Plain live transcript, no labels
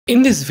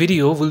In this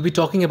video, we'll be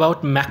talking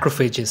about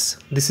macrophages.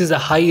 This is a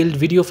high-yield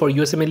video for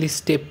USMLE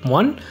Step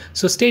 1,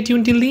 so stay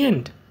tuned till the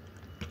end.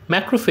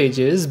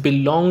 Macrophages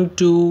belong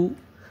to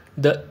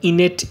the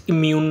innate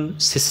immune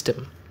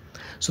system.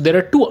 So there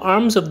are two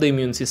arms of the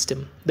immune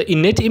system, the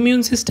innate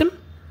immune system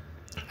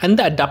and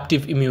the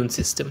adaptive immune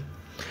system.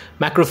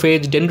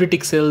 Macrophage,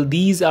 dendritic cell,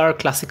 these are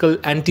classical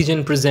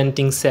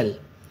antigen-presenting cell.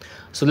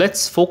 So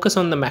let's focus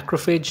on the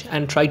macrophage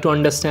and try to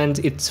understand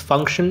its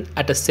function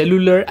at a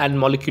cellular and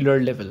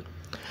molecular level.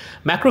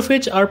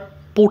 Macrophages are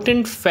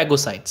potent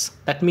phagocytes.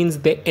 That means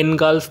they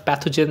engulf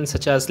pathogens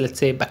such as, let's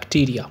say,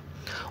 bacteria,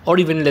 or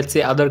even, let's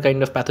say, other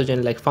kind of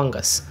pathogen like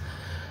fungus.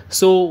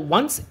 So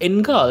once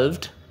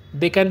engulfed,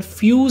 they can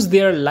fuse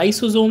their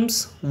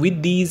lysosomes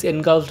with these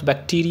engulfed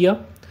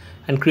bacteria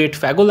and create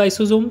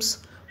phagolysosomes,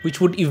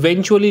 which would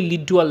eventually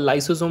lead to a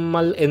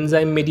lysosomal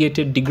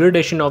enzyme-mediated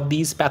degradation of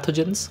these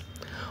pathogens.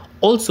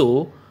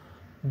 Also,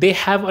 they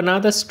have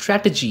another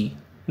strategy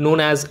known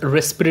as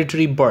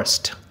respiratory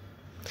burst.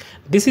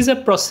 This is a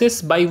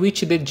process by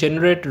which they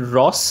generate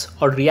ROS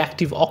or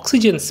reactive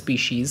oxygen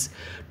species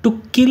to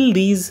kill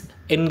these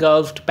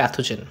engulfed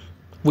pathogen.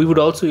 We would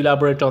also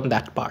elaborate on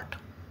that part.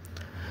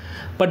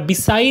 But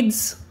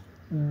besides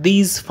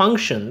these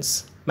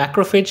functions,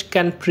 macrophage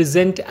can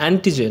present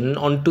antigen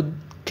onto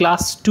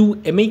class 2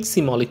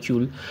 MHC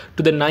molecule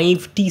to the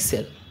naive T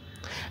cell.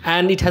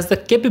 And it has the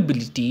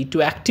capability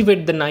to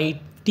activate the naive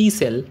T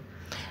cell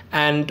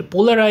and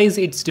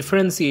polarize its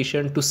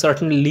differentiation to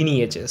certain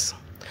lineages.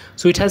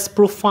 So it has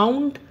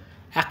profound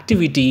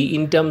activity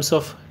in terms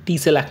of T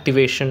cell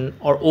activation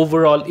or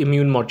overall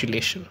immune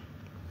modulation.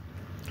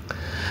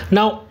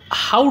 Now,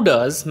 how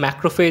does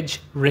macrophage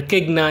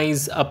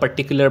recognize a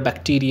particular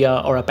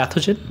bacteria or a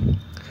pathogen?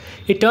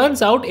 It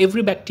turns out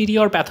every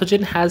bacteria or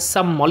pathogen has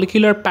some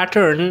molecular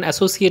pattern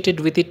associated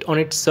with it on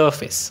its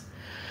surface.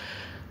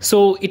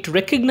 So it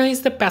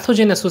recognizes the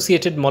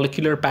pathogen-associated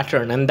molecular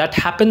pattern, and that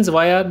happens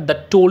via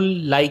the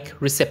toll-like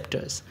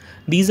receptors.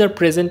 These are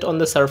present on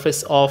the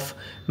surface of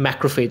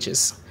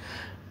macrophages.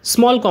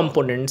 Small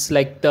components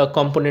like the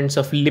components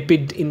of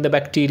lipid in the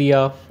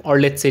bacteria,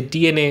 or let's say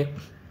DNA,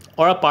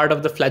 or a part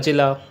of the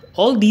flagella,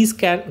 all these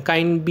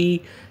can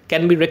be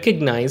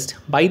recognized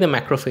by the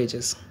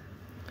macrophages.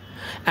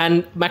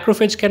 And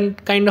macrophage can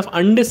kind of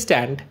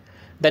understand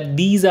that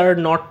these are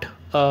not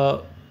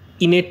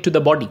innate to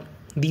the body.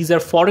 These are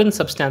foreign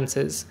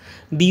substances.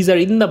 These are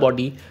in the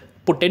body,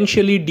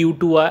 potentially due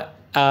to a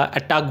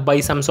attack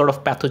by some sort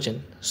of pathogen.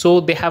 So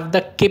they have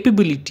the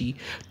capability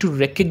to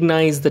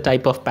recognize the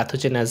type of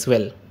pathogen as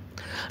well.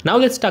 Now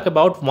let's talk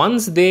about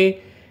once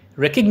they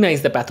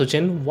recognize the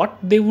pathogen, what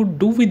they would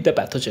do with the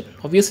pathogen.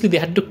 Obviously, they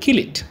had to kill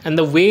it. And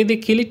the way they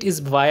kill it is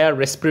via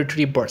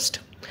respiratory burst.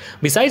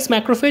 Besides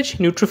macrophage,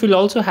 neutrophil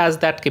also has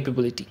that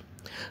capability.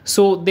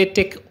 So they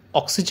take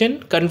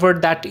oxygen,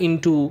 convert that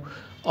into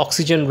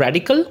oxygen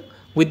radical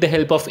with the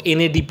help of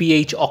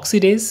NADPH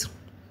oxidase.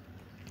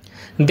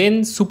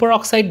 Then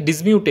superoxide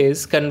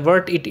dismutase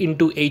convert it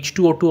into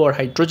H2O2 or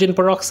hydrogen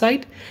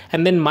peroxide,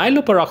 and then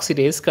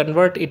myeloperoxidase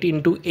convert it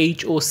into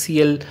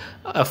HOCl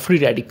free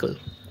radical.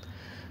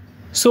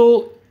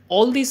 So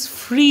all these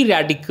free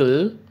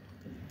radical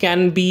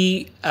can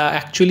be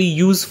actually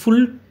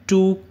useful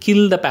to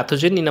kill the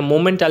pathogen. In a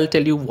moment I'll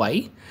tell you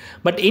why.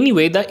 But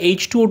anyway, the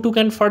H2O2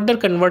 can further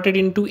convert it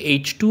into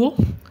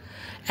H2O.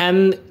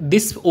 And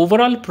this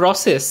overall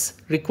process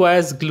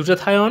requires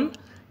glutathione,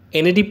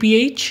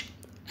 NADPH,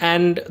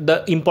 and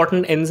the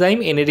important enzyme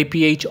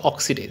NADPH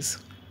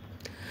oxidase.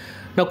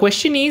 Now,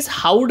 question is,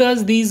 how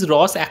does these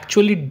ROS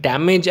actually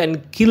damage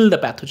and kill the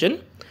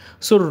pathogen?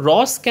 So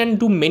ROS can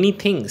do many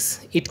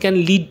things. It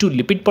can lead to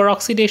lipid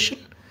peroxidation,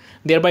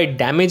 thereby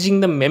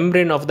damaging the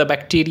membrane of the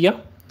bacteria.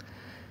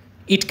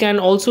 It can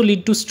also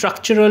lead to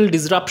structural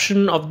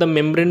disruption of the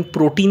membrane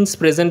proteins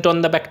present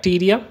on the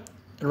bacteria.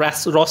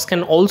 ROS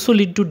can also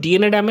lead to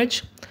DNA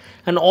damage,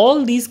 and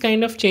all these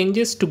kind of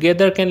changes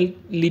together can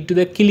lead to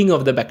the killing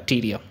of the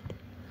bacteria.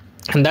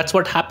 And that's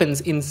what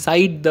happens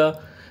inside the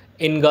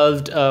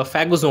engulfed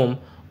phagosome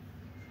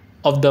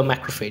of the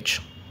macrophage.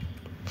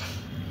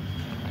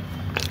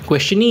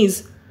 Question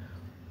is,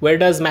 where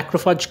does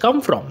macrophage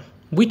come from?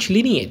 Which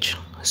lineage?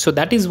 So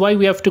that is why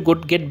we have to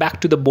get back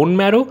to the bone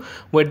marrow,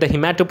 where the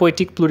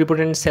hematopoietic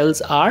pluripotent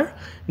cells are.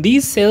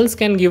 These cells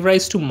can give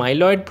rise to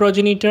myeloid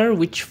progenitor,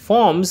 which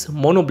forms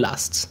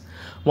monoblasts.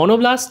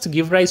 Monoblasts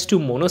give rise to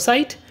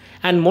monocyte,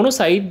 and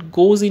monocyte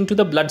goes into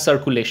the blood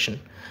circulation.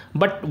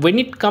 But when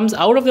it comes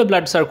out of the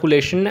blood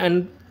circulation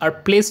and are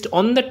placed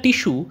on the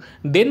tissue,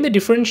 then they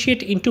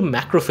differentiate into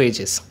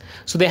macrophages.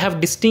 So they have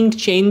distinct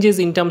changes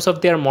in terms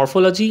of their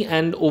morphology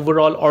and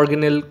overall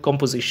organelle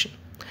composition.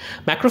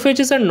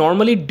 Macrophages are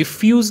normally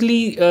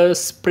diffusely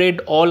spread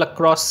all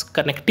across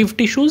connective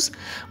tissues,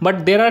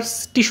 but there are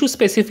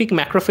tissue-specific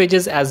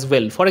macrophages as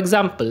well. For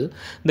example,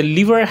 the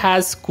liver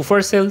has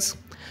Kupffer cells,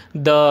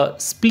 the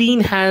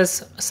spleen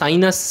has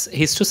sinus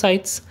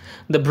histocytes,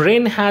 the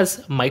brain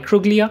has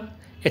microglia,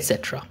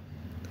 etc.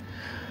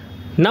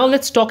 Now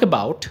let's talk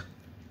about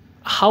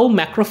how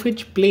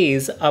macrophage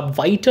plays a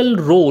vital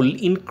role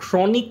in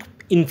chronic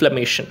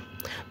inflammation.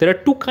 There are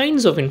two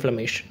kinds of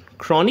inflammation,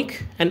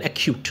 chronic and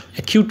acute.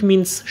 Acute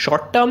means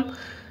short-term,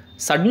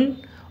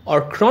 sudden,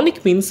 or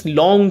chronic means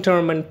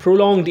long-term and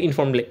prolonged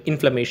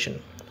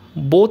inflammation.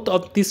 Both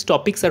of these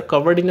topics are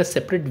covered in a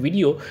separate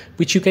video,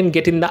 which you can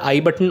get in the I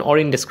button or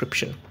in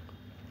description.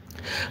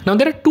 Now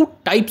there are two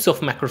types of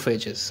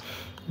macrophages.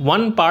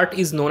 One part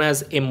is known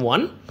as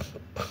M1.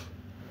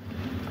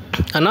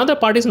 Another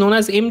part is known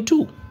as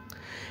M2.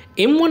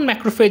 M1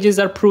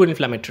 macrophages are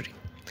pro-inflammatory.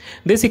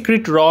 They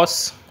secrete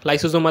ROS,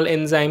 lysosomal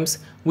enzymes,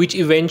 which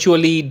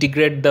eventually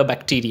degrade the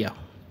bacteria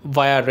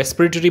via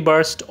respiratory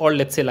burst or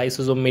let's say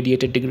lysosome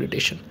mediated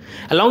degradation.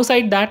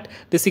 Alongside that,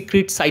 they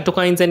secrete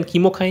cytokines and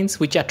chemokines,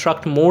 which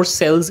attract more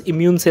cells,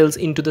 immune cells,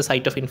 into the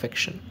site of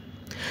infection.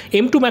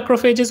 M2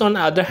 macrophages, on the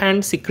other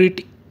hand,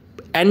 secrete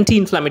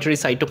anti-inflammatory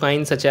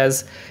cytokines such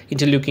as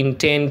interleukin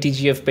 10,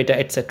 TGF-beta,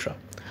 etc.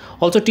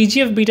 Also,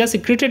 TGF-beta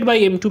secreted by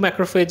M2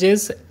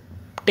 macrophages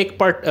take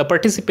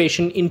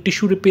participation in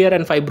tissue repair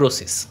and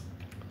fibrosis.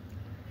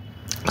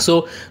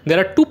 So there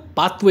are two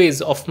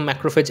pathways of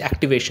macrophage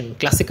activation,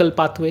 classical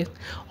pathway,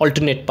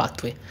 alternate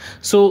pathway.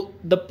 So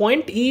the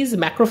point is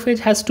macrophage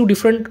has two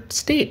different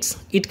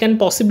states. It can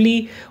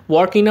possibly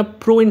work in a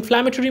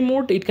pro-inflammatory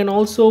mode. It can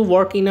also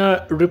work in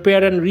a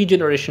repair and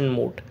regeneration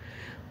mode.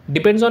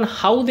 Depends on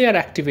how they are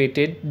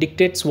activated,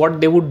 dictates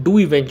what they would do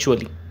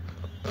eventually.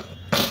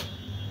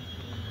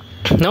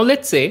 Now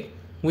let's say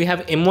we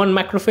have M1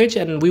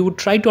 macrophage and we would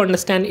try to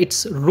understand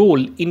its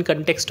role in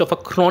context of a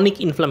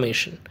chronic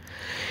inflammation.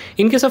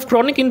 In case of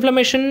chronic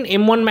inflammation,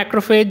 M1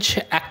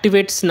 macrophage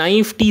activates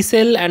naive T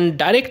cell and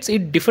directs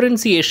its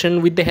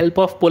differentiation with the help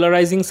of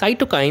polarizing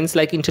cytokines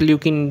like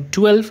interleukin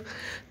 12,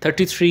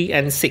 33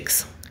 and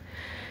 6.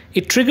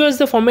 It triggers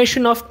the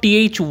formation of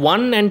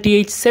Th1 and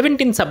Th17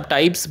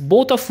 subtypes,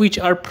 both of which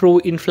are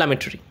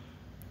pro-inflammatory.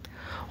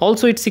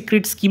 Also, it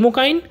secretes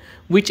chemokine,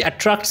 which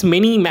attracts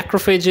many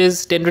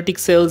macrophages, dendritic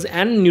cells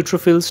and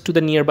neutrophils to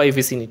the nearby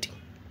vicinity.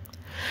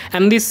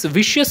 And this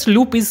vicious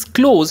loop is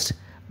closed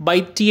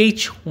by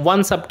Th1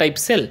 subtype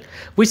cell,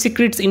 which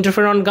secretes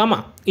interferon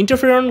gamma.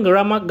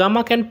 Interferon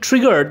gamma can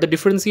trigger the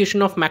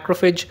differentiation of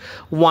macrophage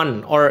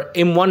 1 or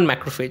M1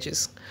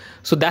 macrophages.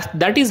 So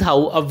that is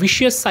how a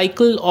vicious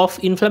cycle of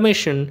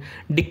inflammation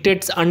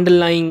dictates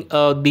underlying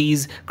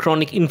these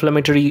chronic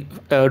inflammatory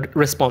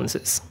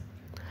responses.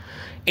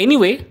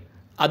 Anyway,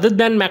 other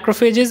than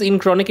macrophages in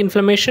chronic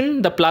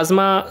inflammation, the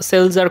plasma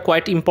cells are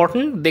quite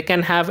important. They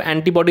can have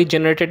antibody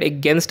generated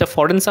against a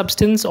foreign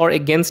substance or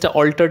against an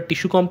altered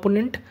tissue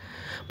component.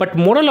 But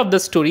moral of the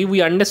story,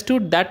 we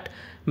understood that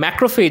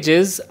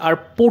macrophages are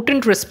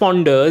potent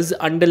responders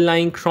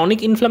underlying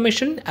chronic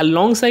inflammation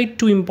alongside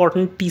two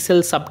important T cell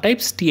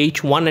subtypes,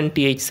 Th1 and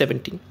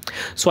Th17.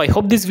 So I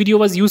hope this video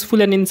was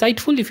useful and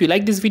insightful. If you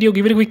like this video,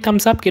 give it a quick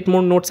thumbs up. Get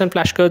more notes and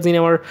flashcards in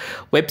our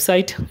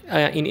website,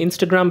 in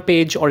Instagram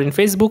page or in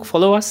Facebook.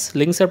 Follow us.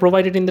 Links are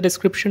provided in the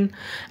description.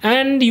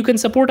 And you can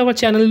support our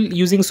channel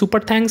using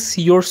super thanks.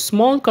 Your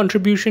small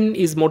contribution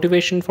is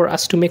motivation for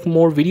us to make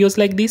more videos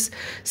like this.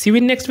 See you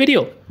in next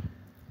video.